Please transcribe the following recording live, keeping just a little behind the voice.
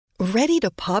Ready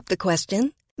to pop the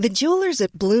question? The jewelers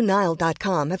at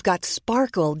BlueNile.com have got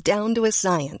sparkle down to a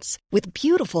science with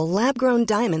beautiful lab-grown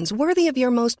diamonds worthy of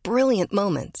your most brilliant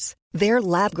moments. Their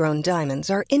lab-grown diamonds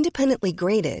are independently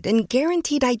graded and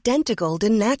guaranteed identical to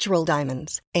natural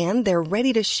diamonds, and they're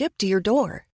ready to ship to your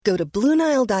door. Go to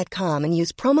BlueNile.com and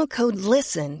use promo code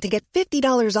LISTEN to get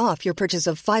 $50 off your purchase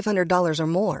of $500 or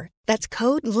more. That's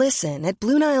code LISTEN at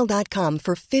BlueNile.com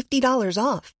for $50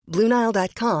 off.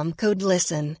 BlueNile.com, code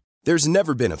LISTEN. There's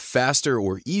never been a faster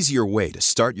or easier way to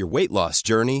start your weight loss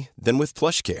journey than with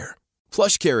PlushCare.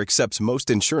 PlushCare accepts most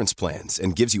insurance plans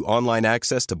and gives you online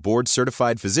access to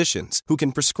board-certified physicians who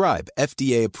can prescribe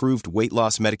FDA-approved weight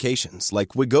loss medications like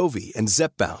Wegovy and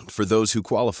Zepbound for those who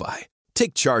qualify.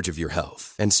 Take charge of your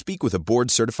health and speak with a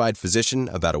board-certified physician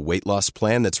about a weight loss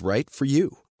plan that's right for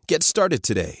you. Get started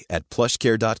today at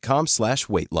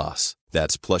plushcare.com/weight loss.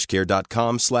 That's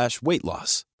plushcare.com/weight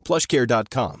loss.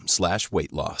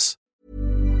 plushcare.com/weight loss.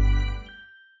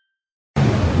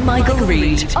 Michael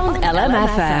Reid on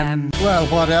LMFM. Well,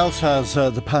 what else has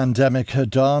the pandemic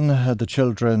done? The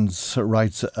Children's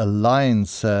Rights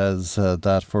Alliance says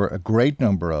that for a great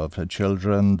number of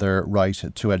children, their right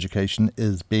to education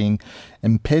is being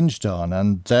impinged on.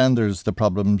 And then there's the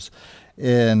problems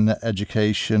in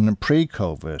education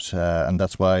pre-COVID, and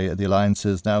that's why the Alliance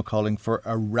is now calling for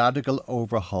a radical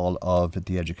overhaul of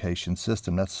the education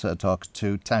system. Let's talk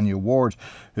to Tanya Ward,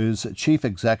 who's Chief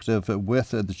Executive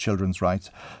with the Children's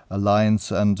Rights Alliance.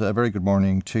 And a very good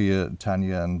morning to you,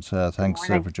 Tanya, and thanks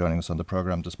for joining us on the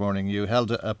programme this morning. You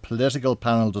held a political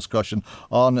panel discussion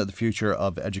on the future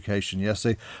of education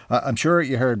yesterday. I'm sure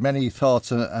you heard many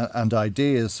thoughts and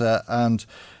ideas, and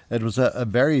it was a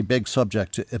very big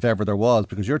subject, if ever there was,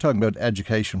 because you're talking about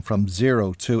education from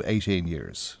 0 to 18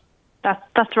 years.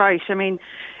 That's right. I mean,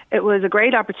 it was a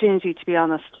great opportunity, to be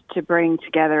honest, to bring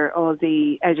together all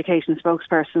the education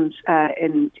spokespersons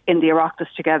in the Oireachtas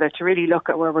together to really look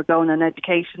at where we're going in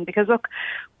education. Because, look,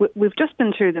 we've just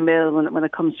been through the mill when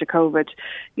it comes to COVID.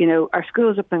 You know, our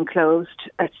schools have been closed.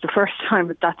 It's the first time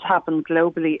that that's happened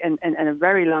globally in a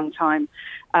very long time.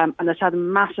 And it's had a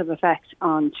massive effect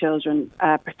on children,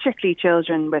 particularly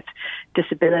children with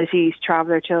disabilities,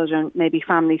 traveller children, maybe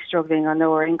families struggling on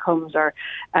lower incomes, or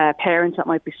parents that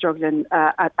might be struggling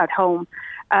at home.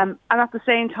 And at the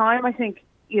same time, I think,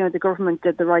 you know, the government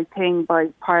did the right thing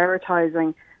by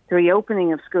prioritising the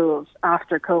reopening of schools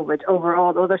after COVID over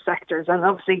all other sectors. And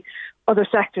obviously, other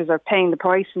sectors are paying the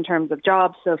price in terms of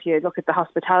jobs. So if you look at the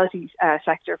hospitality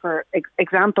sector, for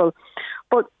example.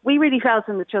 But we really felt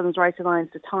in the Children's Rights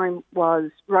Alliance the time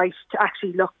was right to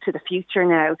actually look to the future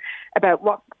now about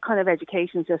what kind of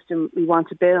education system we want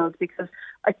to build. Because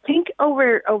I think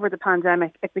over the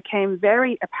pandemic, it became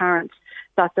very apparent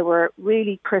that there were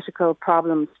really critical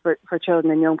problems for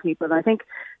children and young people. And I think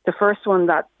the first one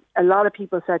that a lot of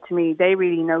people said to me they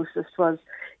really noticed was,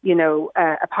 you know,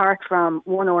 apart from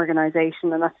one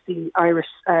organisation, and that's the Irish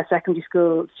Secondary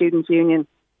School Students' Union,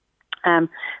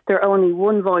 there are only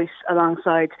one voice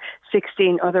alongside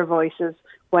 16 other voices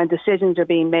when decisions are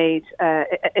being made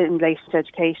in relation to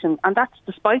education. And that's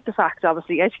despite the fact,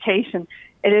 obviously, education,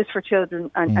 it is for children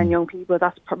and young people.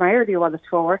 That's primarily what it's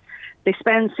for. They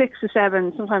spend 6 to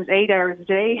 7, sometimes 8 hours a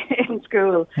day in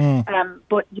school.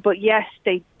 But yes,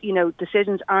 they, you know,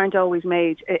 decisions aren't always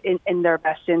made in their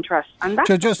best interest. And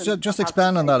that's just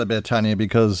expand on that a bit, Tanya,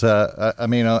 because I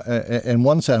mean, in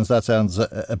one sense, that sounds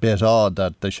a bit odd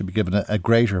that they should be given a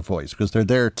greater voice, because they're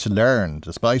there to learn,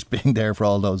 despite being there for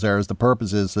all those hours. The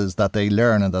purpose is that they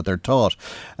learn and that they're taught.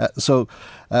 So,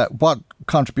 what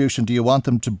contribution do you want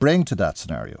them to bring to that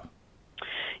scenario?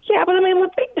 Yeah, but I mean,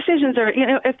 what big decisions are, you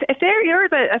know,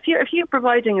 if you're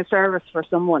providing a service for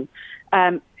someone,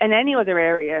 in any other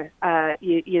area,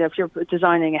 you know, if you're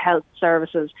designing a health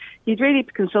services, you'd really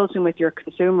be consulting with your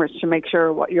consumers to make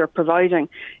sure what you're providing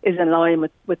is in line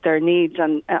with their needs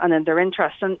and in their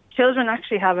interests. And children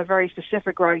actually have a very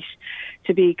specific right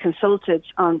to be consulted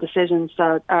on decisions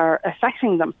that are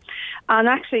affecting them. And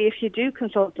actually, if you do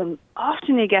consult them,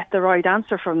 often you get the right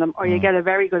answer from them, or you get a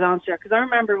very good answer. Because I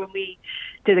remember when we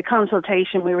did a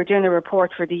consultation, we were doing a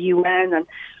report for the UN, and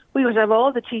we would have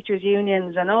all the teachers'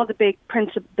 unions and all the big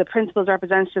the principals'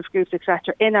 representative groups,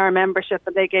 etc., in our membership,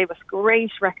 and they gave us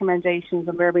great recommendations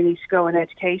on where we need to go in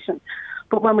education.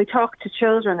 But when we talked to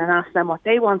children and asked them what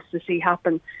they wanted to see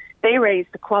happen, they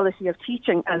raised the quality of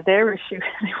teaching as their issue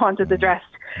they wanted addressed.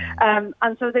 And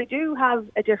so they do have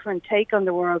a different take on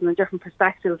the world and a different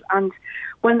perspective. And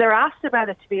when they're asked about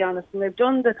it, to be honest, and they've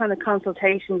done the kind of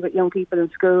consultations with young people in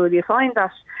school, you find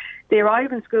that they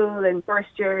arrive in school in first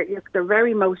year, they're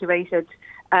very motivated.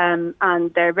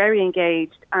 and they're very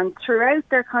engaged. And throughout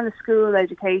their kind of school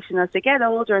education, as they get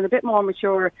older and a bit more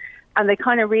mature, and they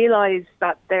kind of realise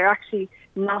that they're actually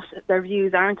not, their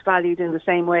views aren't valued in the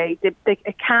same way,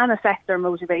 it can affect their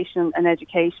motivation and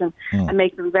education and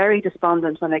make them very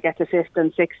despondent when they get to 5th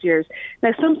and 6th years.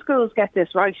 Now, some schools get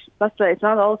this right. It's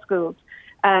not all schools.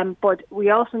 But we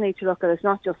also need to look at it's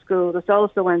not just schools, it's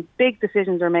also when big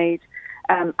decisions are made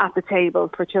at the table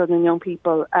for children and young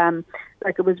people.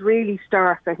 Like it was really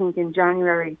stark, I think, in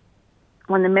January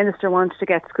when the Minister wanted to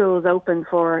get schools open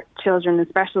for children in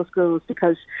special schools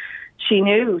because she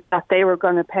knew that they were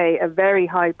going to pay a very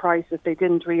high price if they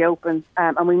didn't reopen.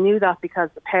 And we knew that because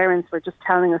the parents were just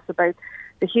telling us about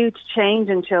the huge change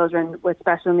in children with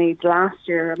special needs last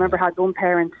year. I remember I had one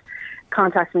parent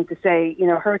contact me to say, you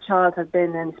know, her child had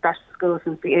been in special school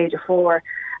since the age of 4.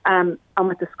 And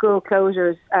with the school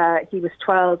closures, he was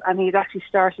 12 and he'd actually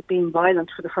started being violent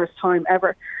for the first time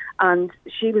ever. And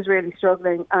she was really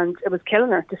struggling and it was killing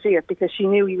her to see it because she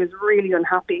knew he was really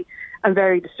unhappy and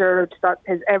very disturbed that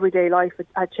his everyday life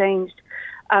had changed.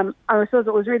 And I suppose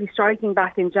it was really striking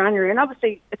back in January. And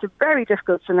obviously it's a very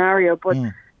difficult scenario, but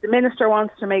the Minister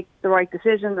wants to make the right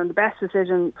decision and the best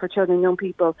decision for children and young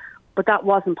people, but that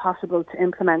wasn't possible to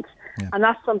implement. Yeah. And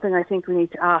that's something I think we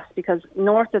need to ask because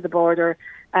north of the border,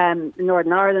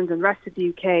 Northern Ireland and the rest of the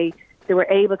UK, they were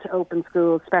able to open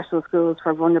schools, special schools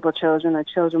for vulnerable children and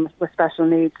children with special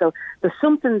needs. So there's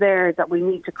something there that we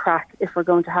need to crack if we're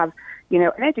going to have, you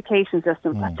know, an education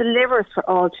system that delivers for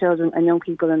all children and young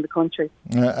people in the country.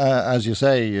 As you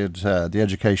say, the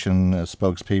education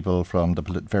spokespeople from the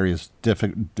various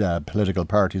political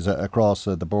parties across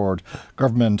the board,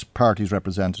 government parties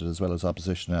represented as well as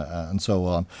opposition and so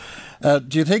on.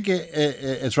 Do you think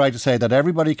it's right to say that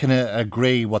everybody can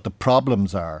agree what the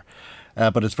problems are,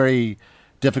 but it's very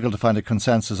difficult to find a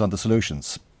consensus on the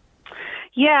solutions?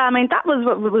 Yeah, I mean, that was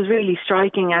what was really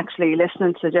striking, actually,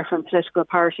 listening to different political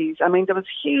parties. I mean, there was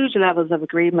huge levels of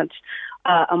agreement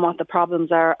on what the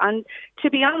problems are. And to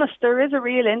be honest, there is a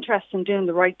real interest in doing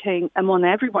the right thing among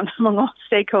everyone, among all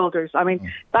stakeholders. I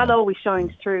mean, that always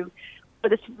shines through.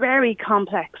 But it's very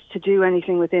complex to do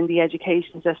anything within the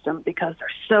education system because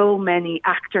there's so many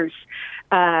actors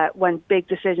when big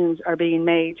decisions are being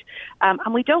made.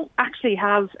 And we don't actually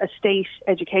have a state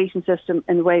education system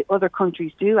in the way other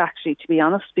countries do, actually, to be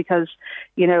honest, because,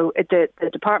 you know, the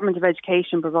Department of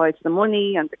Education provides the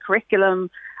money and the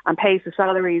curriculum and pays the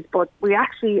salaries, but we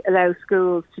actually allow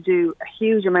schools to do a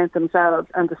huge amount themselves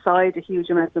and decide a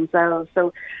huge amount themselves.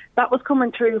 So that was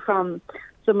coming through from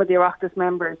some of the Oireachtas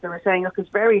members. They were saying, look, it's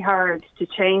very hard to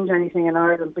change anything in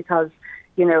Ireland because,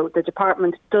 you know, the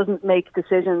department doesn't make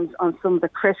decisions on some of the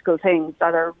critical things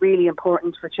that are really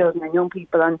important for children and young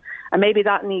people. And maybe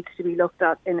that needs to be looked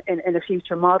at in a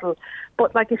future model.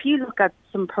 But, like, if you look at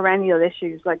some perennial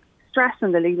issues like stress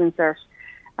and the Leaving Cert,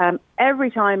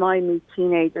 every time I meet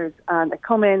teenagers and they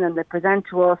come in and they present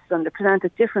to us and they present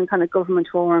at different kind of government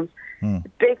forums,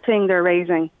 the big thing they're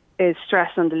raising is stress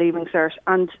and the Leaving Cert,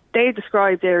 and they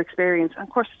describe their experience, and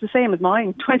of course it's the same as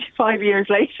mine 25 years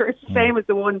later. It's the same as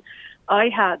the one I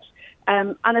had,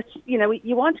 and it's, you know,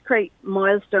 you want to create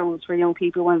milestones for young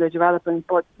people when they're developing,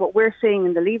 but what we're seeing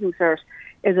in the Leaving Cert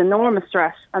is enormous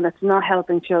stress, and it's not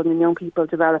helping children and young people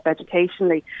develop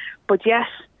educationally. But yes,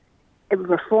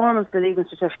 reform of the Leaving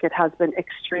Certificate has been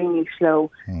extremely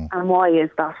slow, and why is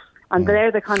that? And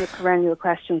they're the kind of perennial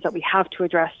questions that we have to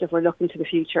address if we're looking to the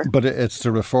future. But it's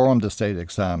to reform the state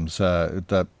exams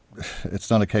that it's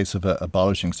not a case of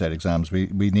abolishing state exams. We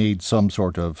need some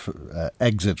sort of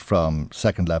exit from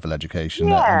second level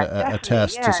education and a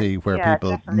test to see where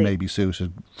people may be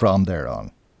suited from there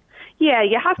on. Yeah,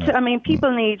 you have to. I mean,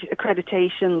 people need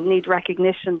accreditation, need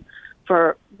recognition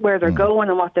for where they're going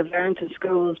and what they've learned in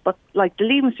schools. But like the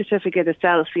Leaving Certificate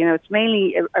itself, you know, it's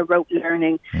mainly a rote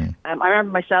learning. I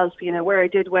remember myself, you know, where I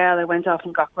did well, I went off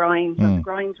and got grinds, and the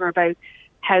grinds were about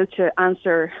how to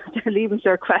answer the Leaving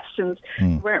Cert questions.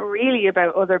 Weren't really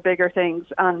about other bigger things.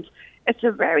 And it's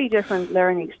a very different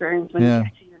learning experience when you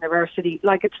get to university.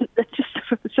 Like it's just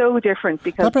so different.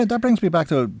 Because that brings me back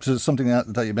to something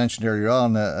that you mentioned earlier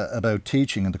on about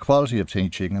teaching and the quality of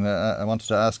teaching, and I wanted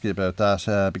to ask you about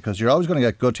that because you're always going to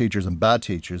get good teachers and bad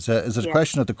teachers. Is it a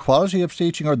question of the quality of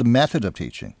teaching or the method of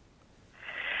teaching?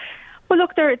 Well,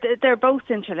 look, they're both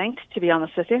interlinked, to be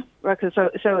honest with you.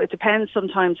 So it depends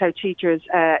sometimes how teachers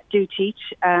do teach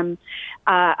and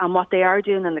what they are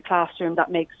doing in the classroom.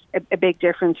 That makes a big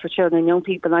difference for children and young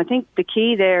people. And I think the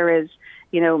key there is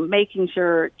making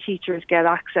sure teachers get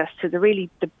access to the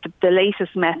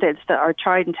latest methods that are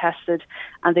tried and tested,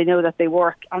 and they know that they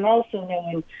work, and also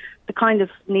knowing the kind of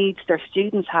needs their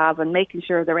students have and making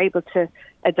sure they're able to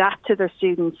adapt to their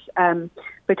students.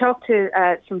 We talked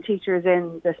to some teachers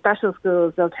in the special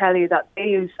schools. They'll tell you that they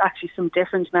use actually some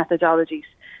different methodologies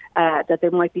that they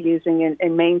might be using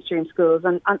in mainstream schools,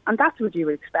 and that's what you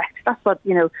would expect. That's what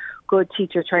good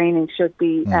teacher training should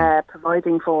be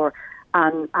providing for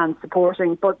and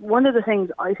supporting. But one of the things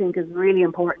I think is really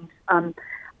important, and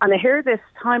I hear this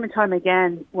time and time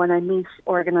again when I meet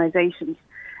organisations,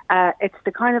 it's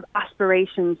the kind of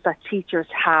aspirations that teachers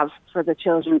have for the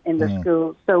children in their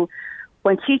schools. So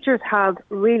when teachers have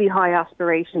really high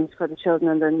aspirations for the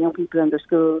children and the young people in their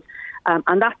schools,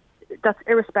 and that's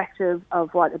irrespective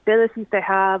of what abilities they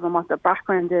have and what their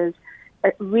background is,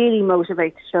 it really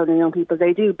motivates children and young people.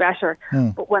 They do better.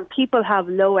 But when people have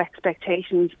low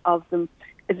expectations of them,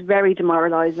 it's very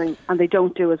demoralising and they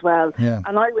don't do as well.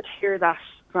 And I would hear that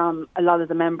from a lot of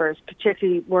the members,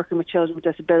 particularly working with children with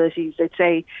disabilities. They'd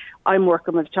say, I'm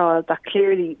working with a child that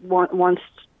clearly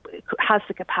has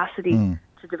the capacity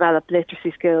to develop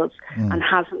literacy skills and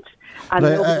hasn't. And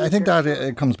I think that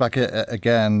it comes back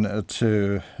again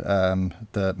to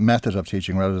the method of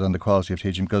teaching rather than the quality of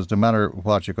teaching, because no matter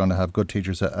what, you're going to have good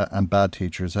teachers and bad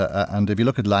teachers. And if you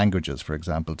look at languages, for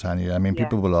example, Tanya,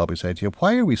 people will always say to you,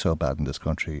 why are we so bad in this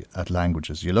country at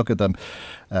languages? You look at them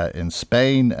in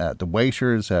Spain, the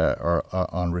waiters are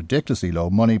on ridiculously low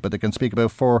money, but they can speak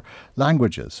about 4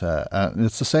 languages. And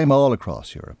it's the same all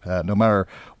across Europe. No matter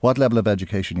what level of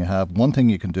education you have, one thing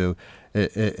you can do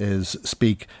is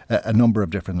speak a number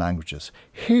of different languages.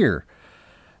 Here,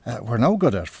 we're no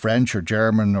good at French or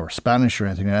German or Spanish or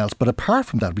anything else, but apart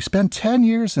from that, we spend 10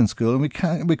 years in school and we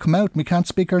come out and we can't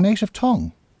speak our native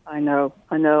tongue. I know,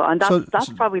 and that's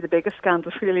probably the biggest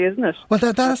scandal, really, isn't it? Well,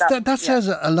 that says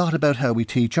a lot about how we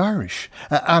teach Irish,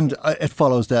 and it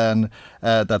follows then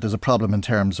that there's a problem in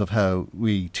terms of how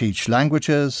we teach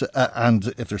languages,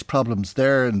 and if there's problems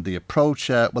there in the approach,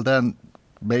 well then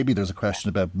maybe there's a question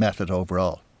about method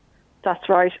overall. That's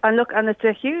right, and look, and it's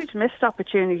a huge missed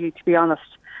opportunity, to be honest,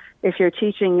 if you're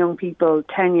teaching young people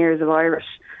 10 years of Irish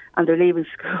and they're leaving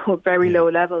school at very low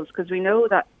levels, because we know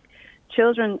that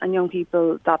children and young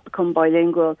people that become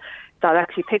bilingual, that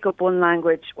actually pick up one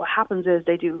language, what happens is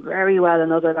they do very well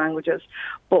in other languages.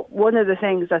 But one of the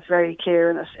things that's very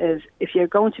clear in it is if you're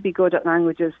going to be good at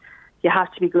languages, you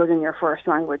have to be good in your first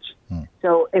language.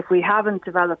 So if we haven't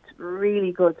developed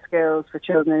really good skills for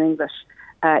children in English,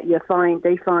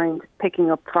 they find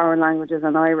picking up foreign languages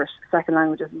and Irish, second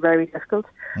languages, very difficult.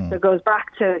 So it goes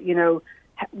back to,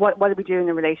 what are we doing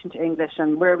in relation to English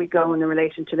and where are we going in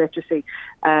relation to literacy,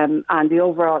 and the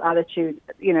overall attitude,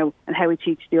 and how we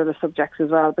teach the other subjects as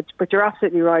well. But you're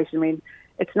absolutely right.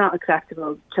 It's not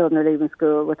acceptable children are leaving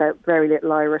school without very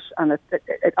little Irish, and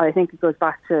I think it goes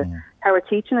back to how we're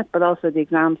teaching it, but also the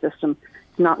exam system,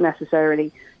 not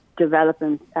necessarily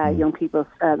developing young people's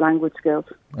language skills.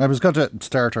 I was going to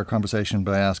start our conversation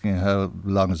by asking how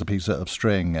long is a piece of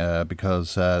string,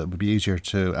 because it would be easier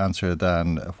to answer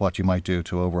than what you might do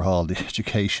to overhaul the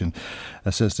education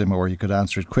system, or you could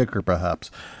answer it quicker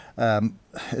perhaps.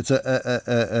 It's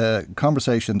a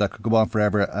conversation that could go on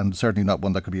forever, and certainly not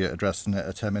one that could be addressed in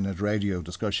a 10-minute radio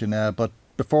discussion. But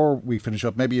before we finish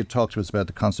up, maybe you'd talk to us about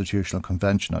the Constitutional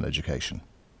Convention on Education.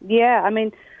 Yeah,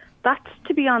 that,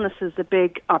 to be honest, is the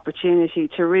big opportunity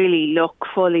to really look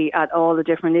fully at all the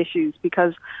different issues,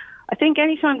 because I think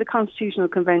anytime the Constitutional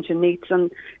Convention meets, and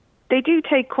they do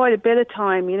take quite a bit of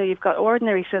time, you've got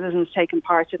ordinary citizens taking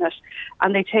part in it,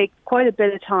 and they take quite a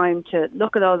bit of time to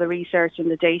look at all the research and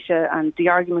the data and the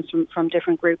arguments from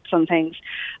different groups on things.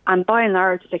 And by and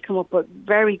large, they come up with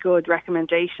very good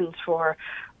recommendations for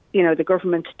the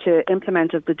government to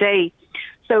implement of the day.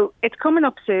 So it's coming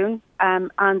up soon, and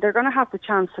they're going to have the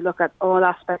chance to look at all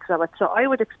aspects of it. So I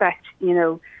would expect,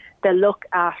 they'll look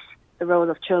at the role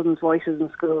of children's voices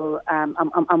in school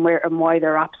and why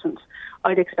they're absent.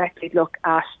 I'd expect they'd look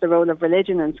at the role of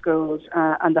religion in schools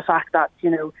and the fact that,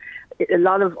 a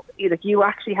lot of, you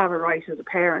actually have a right as a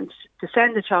parent to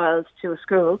send a child to a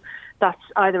school that's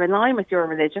either in line with your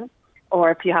religion,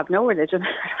 or if you have no religion,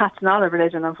 that's not a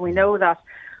religion. And we know that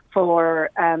for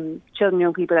children and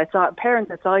young people parents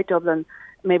outside Dublin,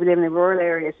 maybe living in rural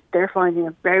areas, they're finding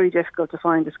it very difficult to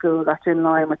find a school that's in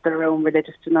line with their own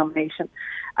religious denomination.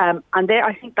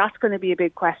 I think that's going to be a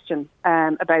big question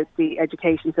about the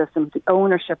education system, the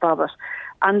ownership of it,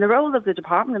 and the role of the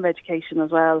Department of Education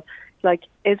as well. Is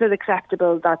it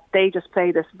acceptable that they just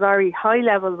play this very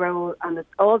high-level role and that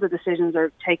all the decisions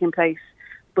are taking place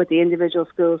with the individual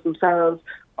schools themselves,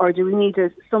 or do we need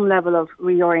some level of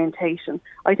reorientation?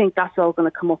 I think that's all going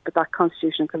to come up at that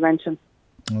Constitutional Convention.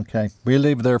 Okay, we'll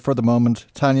leave it there for the moment.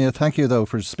 Tanya, thank you though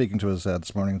for speaking to us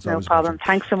this morning. It's no problem.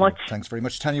 Thanks so much. Thanks very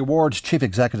much. Tanya Ward, Chief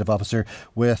Executive Officer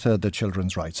with the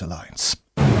Children's Rights Alliance.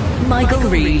 Michael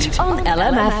Reid on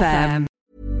LMFM.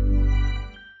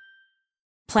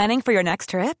 Planning for your next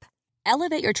trip?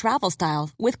 Elevate your travel style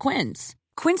with Quince.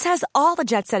 Quince has all the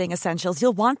jet-setting essentials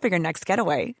you'll want for your next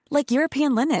getaway, like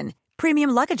European linen,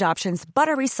 premium luggage options,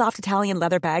 buttery soft Italian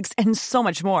leather bags, and so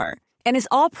much more. And is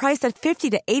all priced at 50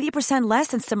 to 80% less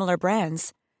than similar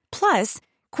brands. Plus,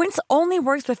 Quince only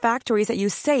works with factories that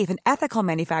use safe and ethical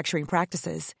manufacturing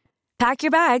practices. Pack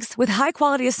your bags with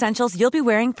high-quality essentials you'll be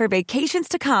wearing for vacations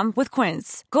to come with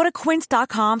Quince. Go to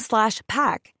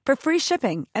quince.com/pack for free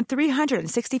shipping and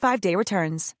 365-day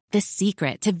returns. The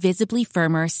secret to visibly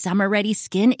firmer, summer-ready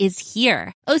skin is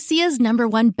here. Osea's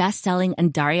 #1 best-selling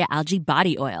Undaria Algae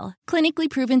Body Oil. Clinically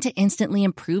proven to instantly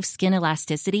improve skin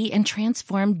elasticity and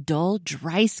transform dull,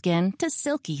 dry skin to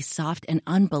silky, soft, and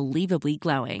unbelievably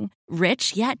glowing.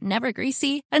 Rich yet never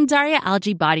greasy, Undaria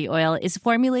Algae Body Oil is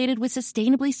formulated with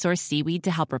sustainably sourced seaweed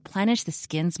to help replenish the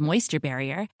skin's moisture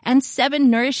barrier and 7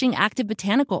 nourishing active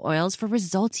botanical oils for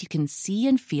results you can see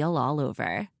and feel all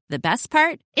over. The best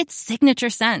part? Its signature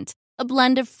scent. A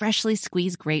blend of freshly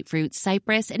squeezed grapefruit,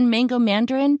 cypress, and mango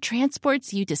mandarin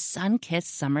transports you to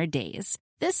sun-kissed summer days.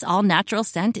 This all-natural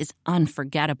scent is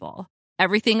unforgettable.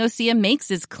 Everything Osea makes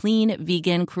is clean,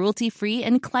 vegan, cruelty-free,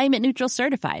 and climate-neutral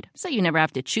certified, so you never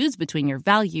have to choose between your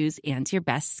values and your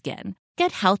best skin.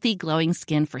 Get healthy, glowing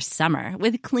skin for summer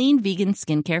with clean, vegan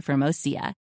skincare from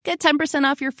Osea. Get 10%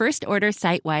 off your first order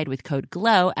site-wide with code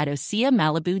GLOW at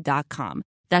OseaMalibu.com.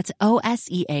 That's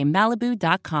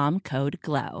OSEAMalibu.com, code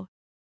GLOW.